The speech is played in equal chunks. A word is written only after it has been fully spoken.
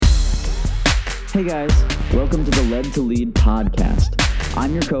Hey guys, welcome to the Led to Lead podcast.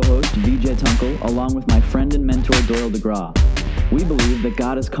 I'm your co-host, Vijay Tunkel, along with my friend and mentor, Doyle DeGraw. We believe that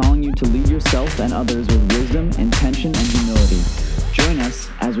God is calling you to lead yourself and others with wisdom, intention, and humility. Join us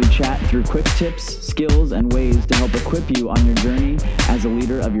as we chat through quick tips, skills, and ways to help equip you on your journey as a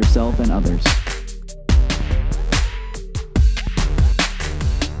leader of yourself and others.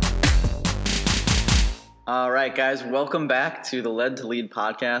 All right, guys, welcome back to the Led to Lead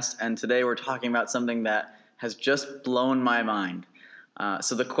podcast, and today we're talking about something that has just blown my mind.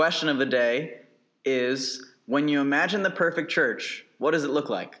 So the question of the day is, when you imagine the perfect church, what does it look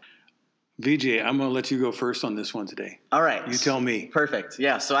like? VJ, I'm going to let you go first on this one today. All right. You tell me. Perfect.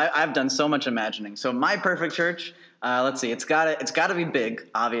 Yeah, so I've done so much imagining. So my perfect church, let's see, it's got to be big,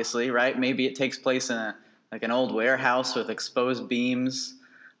 obviously, right? Maybe it takes place in an old warehouse with exposed beams.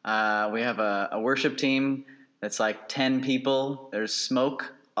 We have a worship team that's like 10 people. There's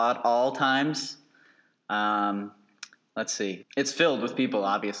smoke at all times. Let's see. It's filled with people,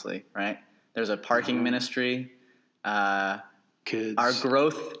 obviously, right? There's a parking ministry. Kids. Our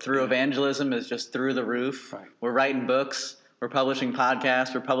growth through evangelism is just through the roof. Right. We're writing books. We're publishing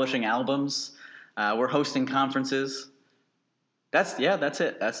podcasts. We're publishing albums. We're hosting conferences. That's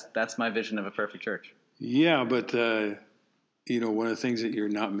it. That's my vision of a perfect church. Yeah, but one of the things that you're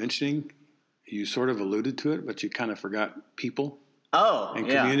not mentioning, you sort of alluded to it, but you kind of forgot people. Oh, and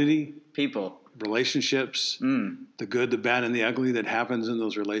yeah. community. People. Relationships. The good, the bad, and the ugly that happens in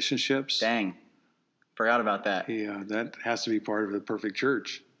those relationships. Dang. Forgot about that. Yeah, that has to be part of the perfect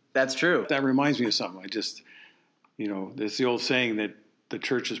church. That's true. That reminds me of something. It's the old saying that the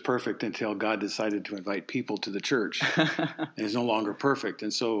church is perfect until God decided to invite people to the church. And it's no longer perfect.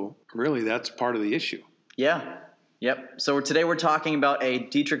 And so really that's part of the issue. Yeah. Yep. So today we're talking about a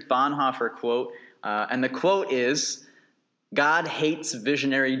Dietrich Bonhoeffer quote. And the quote is, God hates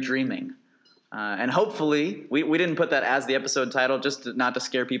visionary dreaming. And hopefully, we didn't put that as the episode title just not to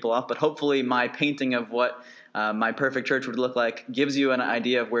scare people off, but hopefully my painting of what my perfect church would look like gives you an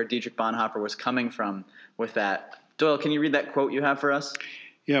idea of where Dietrich Bonhoeffer was coming from with that. Doyle, can you read that quote you have for us?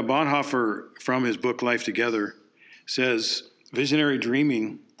 Yeah, Bonhoeffer, from his book Life Together, says, visionary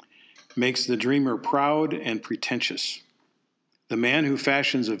dreaming makes the dreamer proud and pretentious. The man who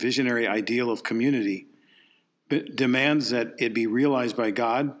fashions a visionary ideal of community demands that it be realized by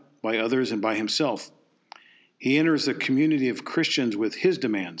God, by others, and by himself. He enters the community of Christians with his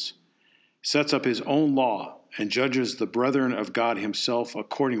demands, sets up his own law, and judges the brethren of God himself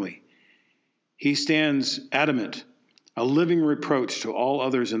accordingly. He stands adamant, a living reproach to all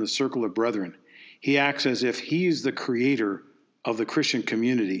others in the circle of brethren. He acts as if he is the creator of the Christian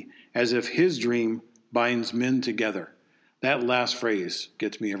community, as if his dream binds men together. That last phrase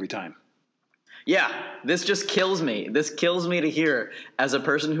gets me every time. Yeah, this just kills me. This kills me to hear as a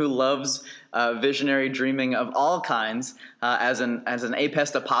person who loves visionary dreaming of all kinds. As an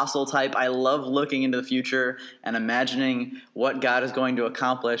APEST apostle type, I love looking into the future and imagining what God is going to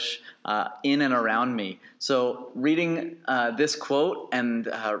accomplish in and around me. So reading this quote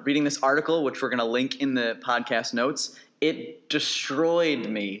and reading this article, which we're going to link in the podcast notes, it destroyed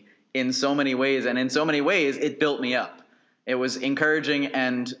me in so many ways. And in so many ways, it built me up. It was encouraging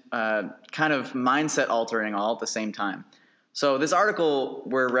and kind of mindset altering all at the same time. So this article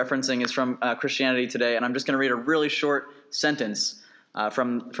we're referencing is from Christianity Today, and I'm just going to read a really short sentence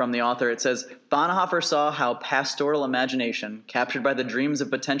from the author. It says, Bonhoeffer saw how pastoral imagination, captured by the dreams of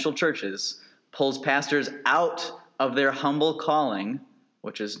potential churches, pulls pastors out of their humble calling,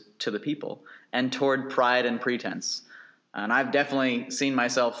 which is to the people, and toward pride and pretense. And I've definitely seen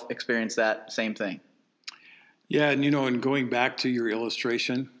myself experience that same thing. Yeah, and going back to your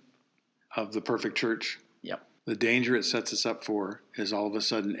illustration of the perfect church, yep. The danger it sets us up for is all of a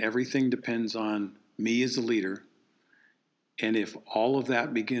sudden everything depends on me as the leader. And if all of that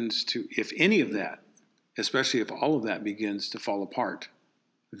if any of that, especially if all of that begins to fall apart,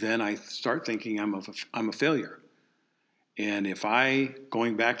 then I start thinking I'm a failure. And if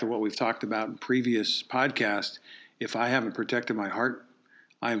going back to what we've talked about in previous podcasts, if I haven't protected my heart,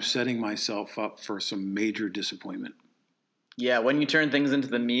 I am setting myself up for some major disappointment. Yeah, when you turn things into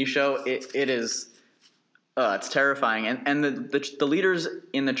the me show, it is it's terrifying. And the leaders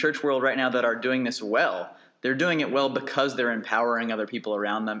in the church world right now that are doing this well, they're doing it well because they're empowering other people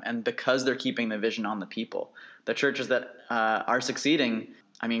around them and because they're keeping the vision on the people. The churches that are succeeding,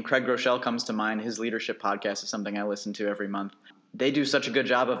 Craig Groeschel comes to mind. His leadership podcast is something I listen to every month. They do such a good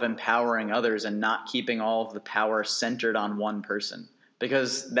job of empowering others and not keeping all of the power centered on one person.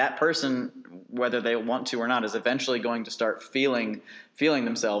 Because that person, whether they want to or not, is eventually going to start feeling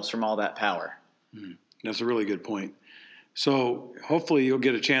themselves from all that power. That's a really good point. So hopefully you'll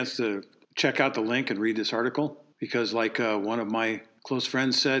get a chance to check out the link and read this article, because like one of my close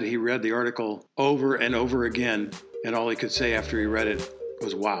friends said, he read the article over and over again, and all he could say after he read it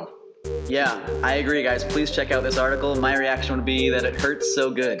was, wow. Yeah, I agree, guys. Please check out this article. My reaction would be that it hurts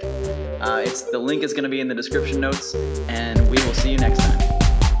so good. The link is going to be in the description notes, and we will see you next time.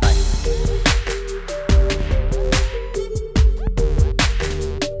 Bye.